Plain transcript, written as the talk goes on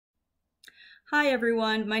Hi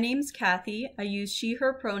everyone, my name's Kathy. I use she,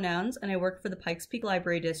 her pronouns, and I work for the Pikes Peak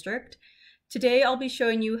Library District. Today I'll be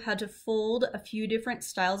showing you how to fold a few different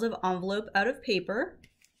styles of envelope out of paper.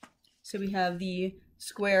 So we have the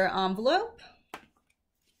square envelope,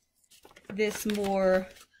 this more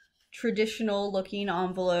traditional looking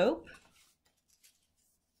envelope,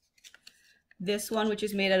 this one which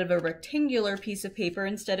is made out of a rectangular piece of paper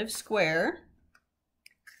instead of square,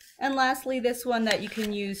 and lastly this one that you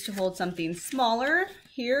can use to hold something smaller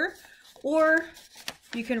here, or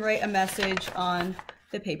you can write a message on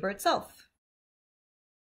the paper itself.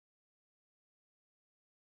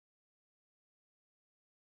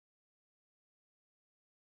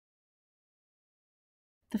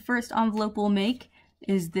 The first envelope we'll make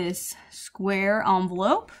is this square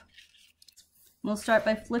envelope. We'll start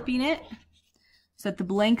by flipping it so that the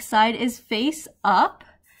blank side is face up.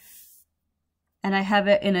 And I have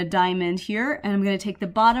it in a diamond here, and I'm going to take the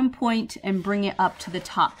bottom point and bring it up to the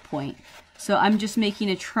top point. So I'm just making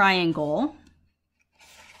a triangle.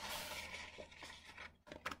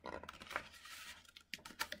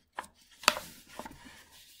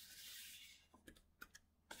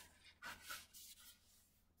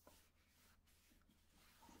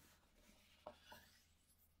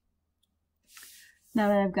 Now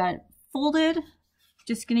that I've got it folded,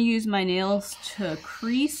 just going to use my nails to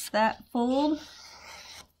crease that fold,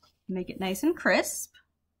 make it nice and crisp.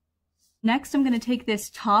 Next, I'm going to take this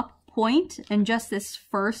top point and just this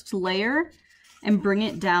first layer and bring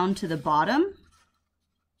it down to the bottom.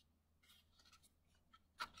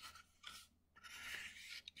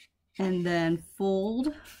 And then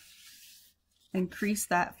fold and crease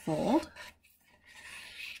that fold.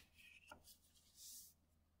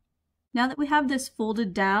 Now that we have this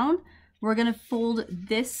folded down, we're going to fold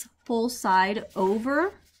this whole side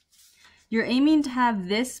over. You're aiming to have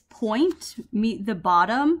this point meet the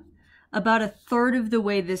bottom about 1/3 of the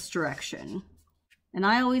way this direction. And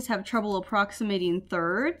I always have trouble approximating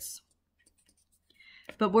thirds,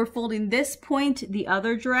 but we're folding this point the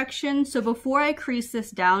other direction. So before I crease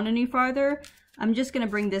this down any farther, I'm just going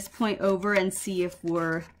to bring this point over and see if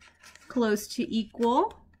we're close to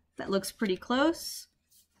equal. That looks pretty close.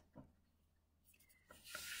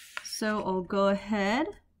 So I'll go ahead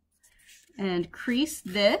and crease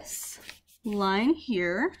this line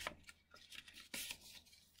here,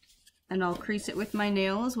 and I'll crease it with my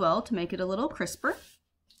nail as well to make it a little crisper.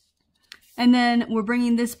 And then we're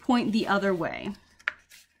bringing this point the other way,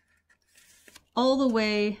 all the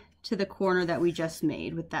way to the corner that we just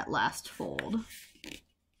made with that last fold.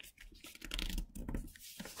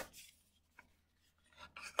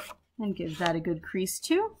 And give that a good crease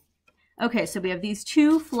too. Okay, so we have these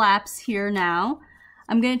two flaps here now.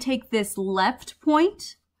 I'm going to take this left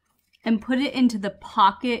point and put it into the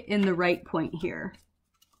pocket in the right point here.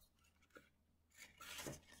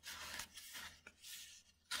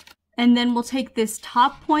 And then we'll take this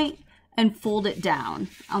top point and fold it down.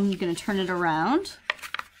 I'm going to turn it around.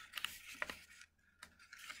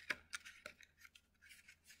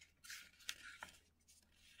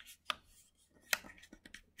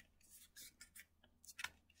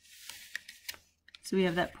 So we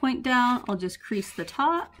have that point down. I'll just crease the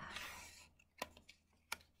top.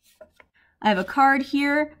 I have a card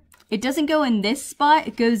here. It doesn't go in this spot.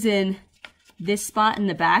 It goes in this spot in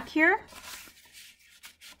the back here.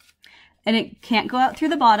 And it can't go out through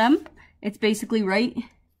the bottom. It's basically right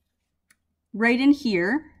in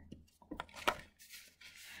here.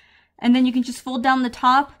 And then you can just fold down the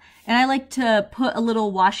top. And I like to put a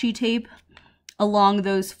little washi tape along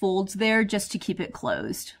those folds there just to keep it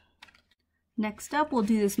closed. Next up, we'll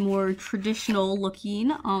do this more traditional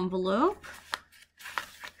looking envelope.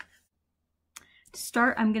 To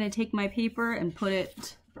start, I'm going to take my paper and put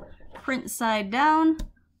it print side down,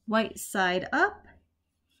 white side up,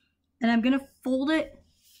 and I'm going to fold it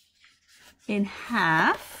in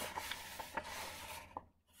half.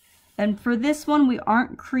 And for this one, we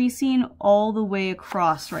aren't creasing all the way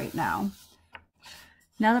across right now.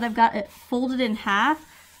 Now that I've got it folded in half,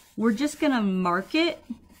 we're just going to mark it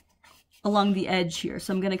along the edge here.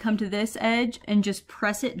 So I'm going to come to this edge and just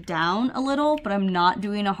press it down a little, but I'm not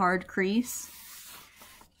doing a hard crease.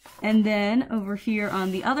 And then over here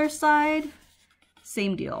on the other side,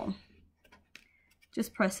 same deal.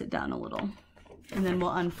 Just press it down a little. And then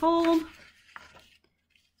we'll unfold.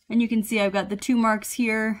 And you can see I've got the two marks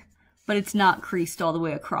here, but it's not creased all the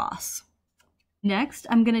way across. Next,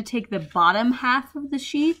 I'm going to take the bottom half of the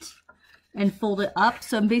sheet and fold it up.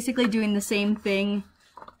 So I'm basically doing the same thing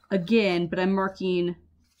again, but I'm marking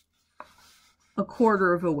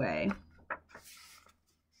 1/4 of a way.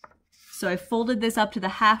 So I folded this up to the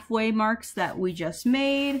halfway marks that we just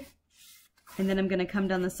made, And then I'm going to come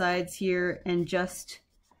down the sides here and just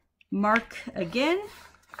mark again.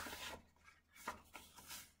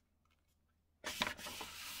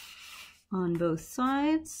 On both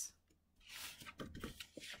sides.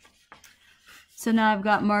 So now I've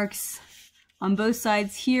got marks on both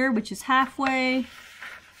sides here, which is halfway,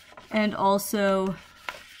 and also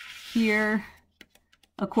here,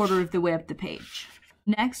 a quarter of the way up the page.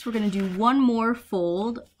 Next, we're going to do one more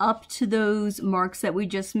fold up to those marks that we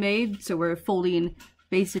just made. So we're folding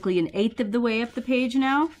basically 1/8 of the way up the page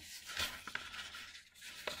now.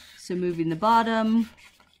 So moving the bottom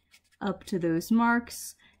up to those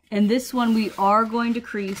marks. And this one we are going to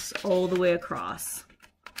crease all the way across.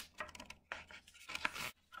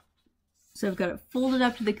 So I've got it folded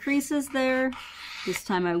up to the creases there. This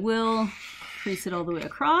time I will crease it all the way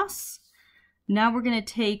across. Now we're going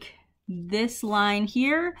to take this line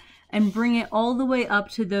here and bring it all the way up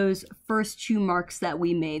to those first 2 marks that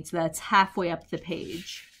we made. So that's halfway up the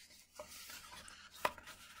page.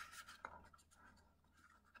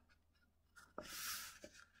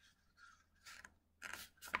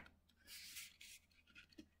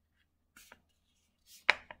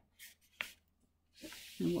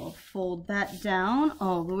 And we'll fold that down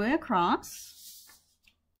all the way across.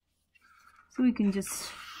 So we can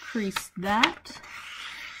just crease that.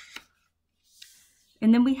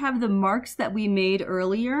 And then we have the marks that we made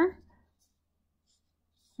earlier.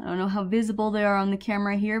 I don't know how visible they are on the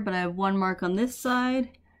camera here, but I have one mark on this side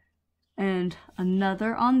and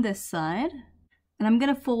another on this side. And I'm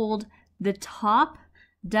going to fold the top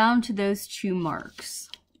down to those 2 marks.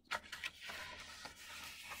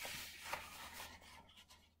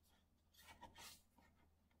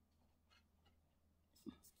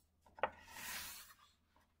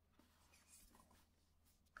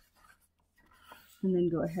 And then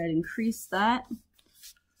go ahead and crease that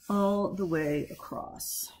all the way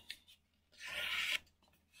across.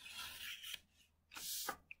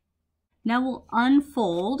 Now we'll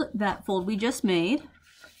unfold that fold we just made,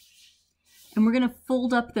 and we're going to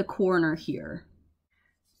fold up the corner here.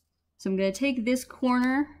 So I'm going to take this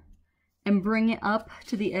corner and bring it up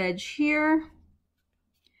to the edge here,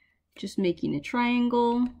 just making a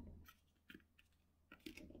triangle.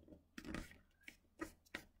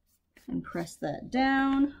 And press that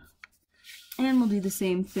down, and we'll do the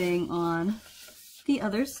same thing on the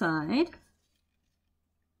other side.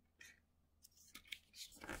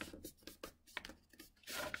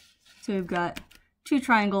 So we've got 2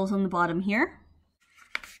 triangles on the bottom here,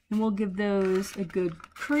 and we'll give those a good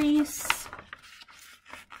crease.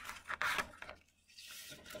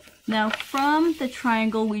 Now from the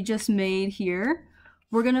triangle we just made here,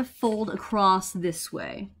 we're going to fold across this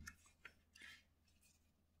way.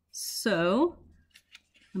 So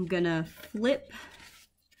I'm gonna flip.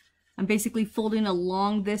 I'm basically folding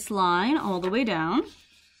along this line all the way down.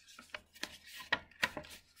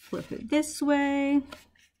 Flip it this way.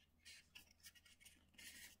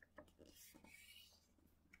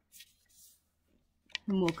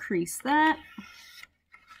 And we'll crease that.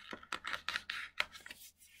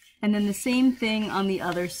 And then the same thing on the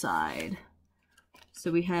other side. So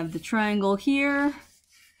we have the triangle here.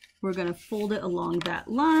 We're going to fold it along that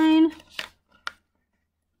line.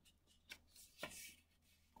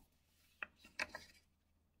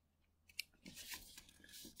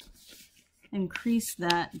 And crease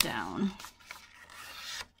that down.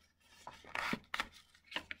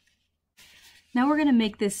 Now we're going to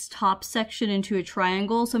make this top section into a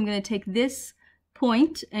triangle. So I'm going to take this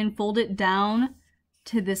point and fold it down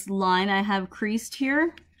to this line I have creased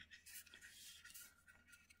here.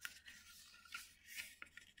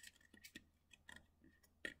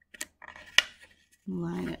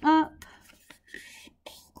 Line it up,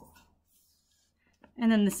 and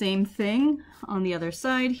then the same thing on the other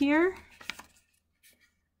side here.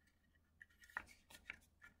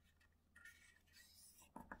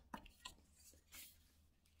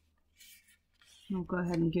 We'll go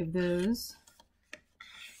ahead and give those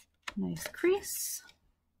a nice crease.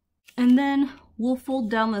 And then we'll fold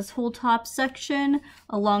down this whole top section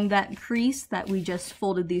along that crease that we just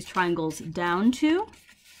folded these triangles down to.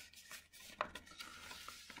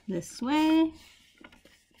 This way.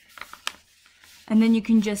 And then you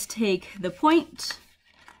can just take the point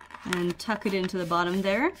and tuck it into the bottom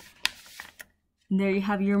there. And there you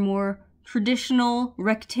have your more traditional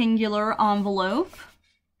rectangular envelope.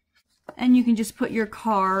 And you can just put your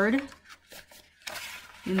card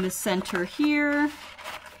in the center here.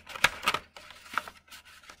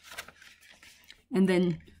 And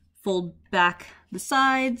then fold back the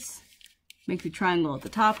sides, make the triangle at the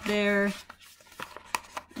top there,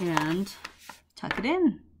 and tuck it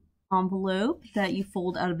in. envelope that you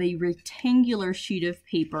fold out of a rectangular sheet of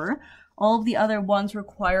paper. All of the other ones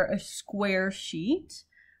require a square sheet,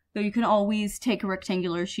 though you can always take a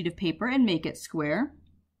rectangular sheet of paper and make it square.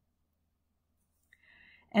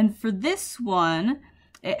 And for this one,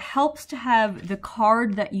 it helps to have the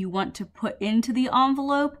card that you want to put into the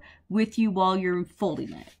envelope with you while you're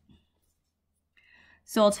folding it.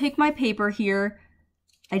 So I'll take my paper here.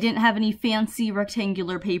 I didn't have any fancy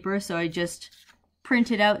rectangular paper, so I just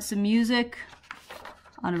printed out some music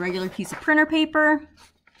on a regular piece of printer paper,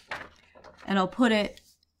 and I'll put it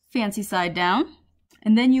fancy side down.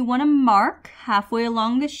 And then you want to mark halfway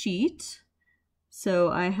along the sheet.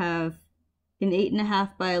 So I have an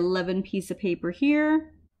 8.5 by 11 piece of paper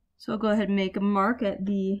here. So I'll go ahead and make a mark at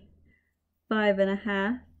the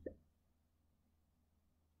 5.5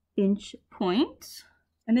 inch point.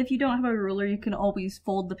 And if you don't have a ruler, you can always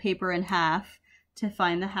fold the paper in half to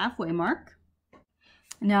find the halfway mark.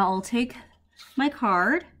 Now I'll take my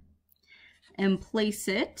card and place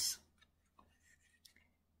it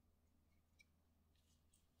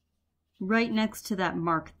right next to that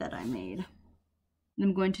mark that I made. And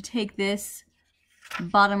I'm going to take this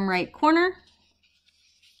bottom right corner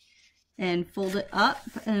and fold it up,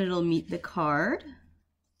 and it'll meet the card.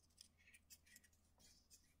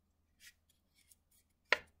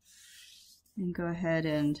 And go ahead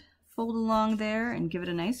and fold along there and give it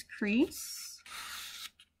a nice crease.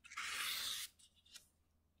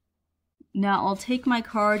 Now I'll take my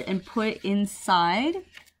card and put it inside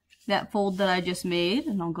that fold that I just made,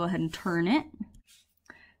 and I'll go ahead and turn it.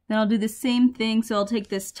 Then I'll do the same thing, so I'll take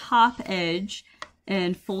this top edge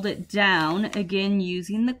and fold it down, again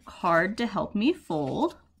using the card to help me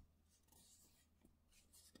fold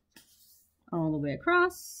all the way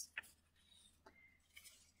across.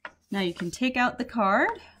 Now you can take out the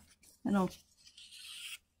card, and I'll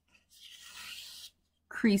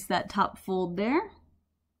crease that top fold there.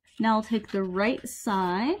 Now I'll take the right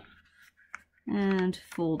side and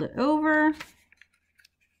fold it over.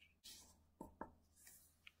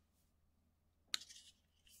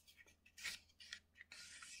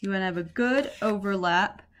 You want to have a good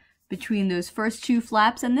overlap between those first two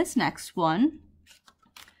flaps and this next one.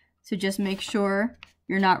 So just make sure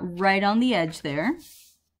you're not right on the edge there.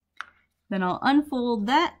 Then I'll unfold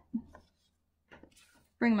that,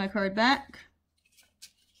 bring my card back,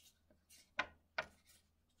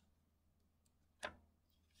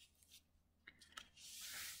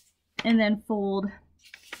 and then fold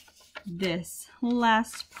this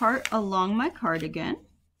last part along my card again.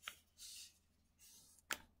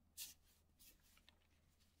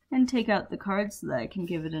 And take out the card so that I can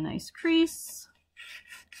give it a nice crease.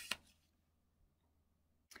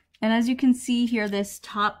 And as you can see here, this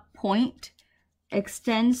top point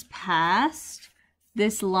extends past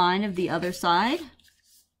this line of the other side.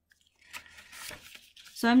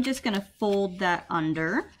 So I'm just going to fold that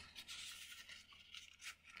under.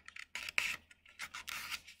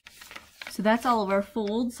 So that's all of our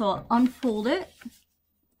folds. So I'll unfold it,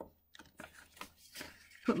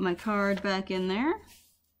 put my card back in there,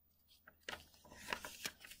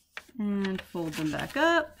 and fold them back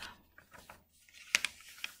up.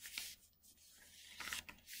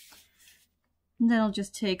 And then I'll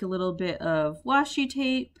just take a little bit of washi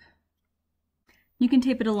tape. You can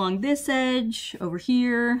tape it along this edge, over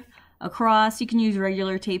here, across. You can use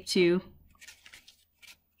regular tape too.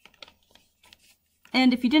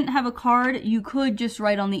 And if you didn't have a card, you could just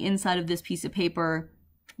write on the inside of this piece of paper,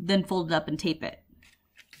 then fold it up and tape it.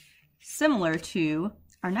 Similar to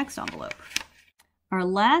our next envelope. Our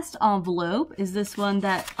last envelope is this one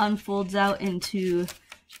that unfolds out into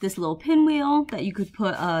this little pinwheel that you could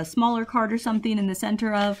put a smaller card or something in the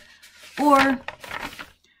center of, or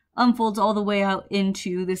unfolds all the way out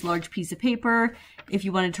into this large piece of paper if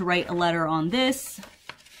you wanted to write a letter on this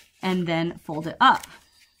and then fold it up.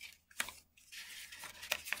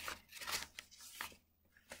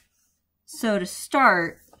 So to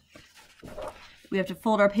start, we have to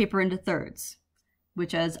fold our paper into thirds,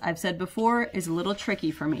 which, as I've said before, is a little tricky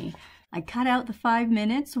for me. I cut out the 5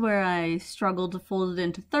 minutes where I struggled to fold it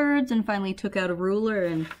into thirds and finally took out a ruler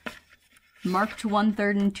and marked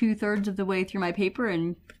 1/3 and 2/3 of the way through my paper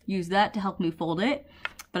and used that to help me fold it.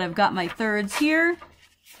 But I've got my thirds here,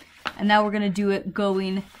 and now we're going to do it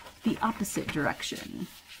going the opposite direction.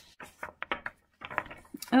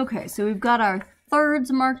 Okay, so we've got our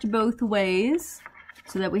thirds marked both ways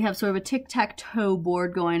so that we have sort of a tic-tac-toe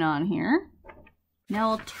board going on here. Now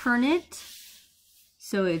I'll turn it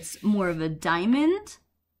so it's more of a diamond.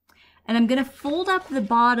 And I'm going to fold up the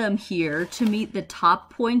bottom here to meet the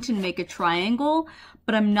top point and make a triangle,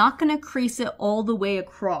 but I'm not going to crease it all the way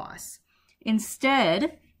across.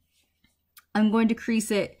 Instead, I'm going to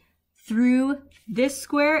crease it through this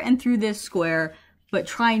square and through this square, but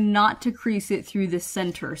try not to crease it through the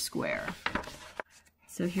center square.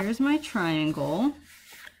 So here's my triangle.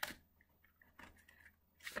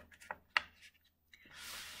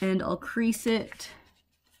 And I'll crease it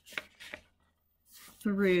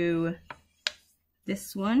through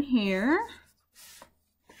this one here.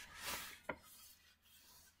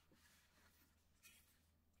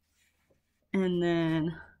 And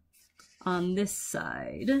then on this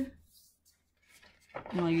side,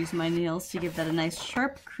 and I'll use my nails to give that a nice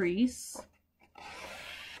sharp crease.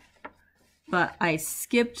 But I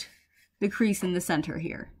skipped the crease in the center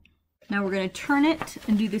here. Now we're going to turn it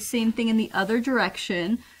and do the same thing in the other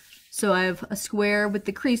direction. So I have a square with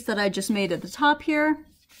the crease that I just made at the top here.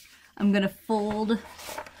 I'm going to fold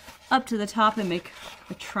up to the top and make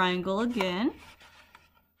a triangle again.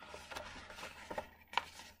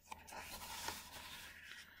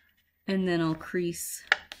 And then I'll crease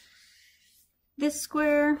this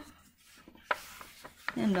square,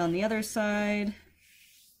 and on the other side,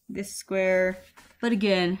 this square, but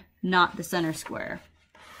again, not the center square.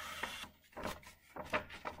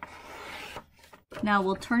 Now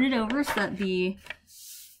we'll turn it over so that the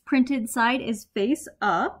printed side is face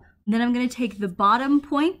up. Then I'm going to take the bottom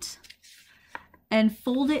point and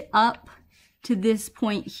fold it up to this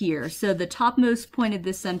point here, so the topmost point of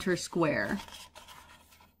the center square.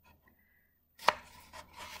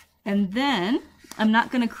 And then I'm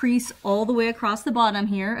not going to crease all the way across the bottom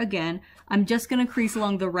here. Again, I'm just going to crease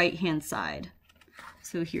along the right hand side.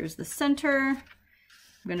 So here's the center.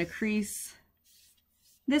 I'm going to crease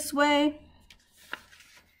this way,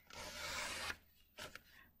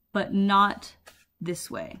 but not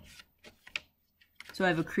this way. So I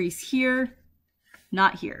have a crease here,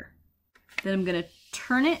 not here. Then I'm going to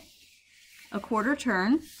turn it a quarter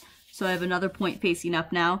turn. So I have another point facing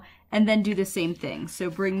up now, and then do the same thing. So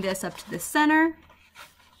bring this up to the center,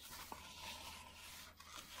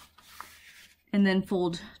 and then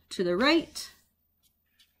fold to the right,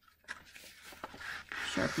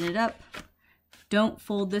 sharpen it up. Don't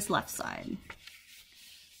fold this left side.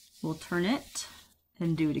 We'll turn it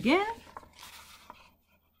and do it again.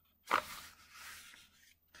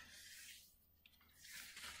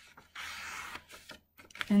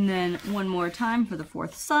 And then one more time for the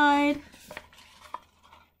fourth side.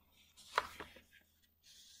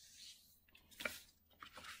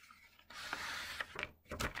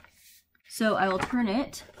 So I will turn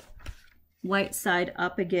it white side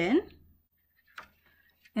up again,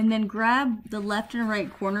 and then grab the left and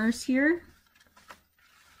right corners here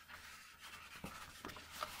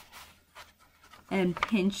and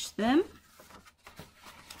pinch them.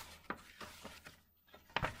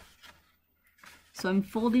 So I'm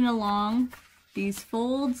folding along these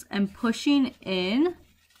folds and pushing in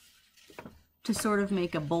to sort of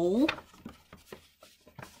make a bowl,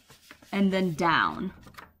 and then down.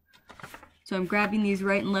 So I'm grabbing these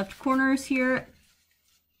right and left corners here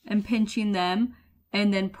and pinching them,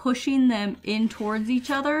 and then pushing them in towards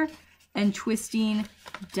each other and twisting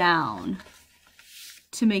down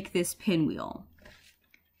to make this pinwheel.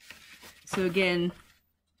 So again,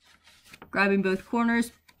 grabbing both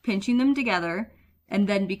corners, pinching them together, and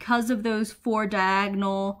then because of those 4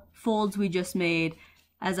 diagonal folds we just made,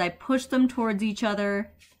 as I push them towards each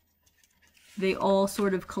other, they all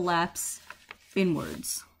sort of collapse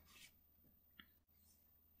inwards.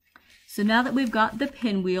 So now that we've got the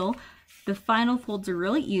pinwheel, the final folds are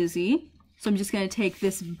really easy. So I'm just going to take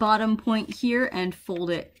this bottom point here and fold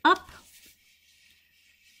it up,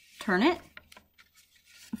 turn it,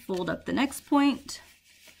 fold up the next point,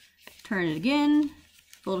 turn it again,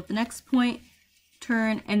 fold up the next point,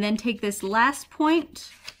 turn, and then take this last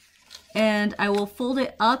point and I will fold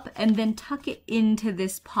it up and then tuck it into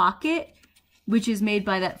this pocket, which is made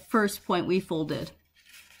by that first point we folded.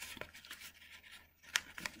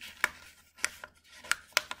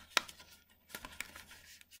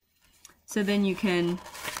 So then you can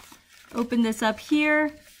open this up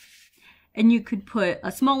here, and you could put a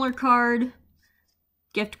smaller card,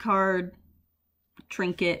 gift card,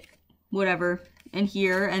 trinket, whatever, in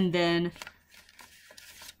here, and then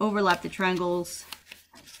overlap the triangles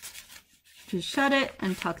to shut it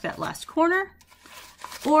and tuck that last corner.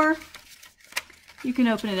 Or you can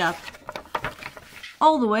open it up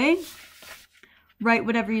all the way, write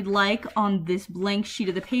whatever you'd like on this blank sheet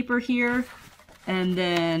of the paper here, and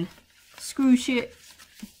then scrooge it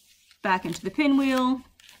back into the pinwheel,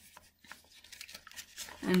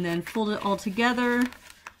 and then fold it all together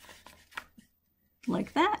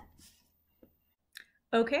like that.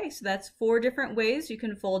 Okay, so that's 4 different ways you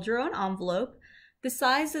can fold your own envelope. The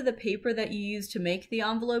size of the paper that you use to make the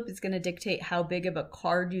envelope is going to dictate how big of a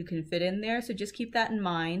card you can fit in there, so just keep that in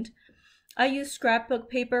mind. I use scrapbook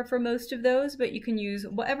paper for most of those, but you can use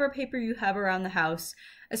whatever paper you have around the house,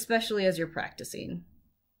 especially as you're practicing.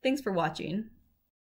 Thanks for watching.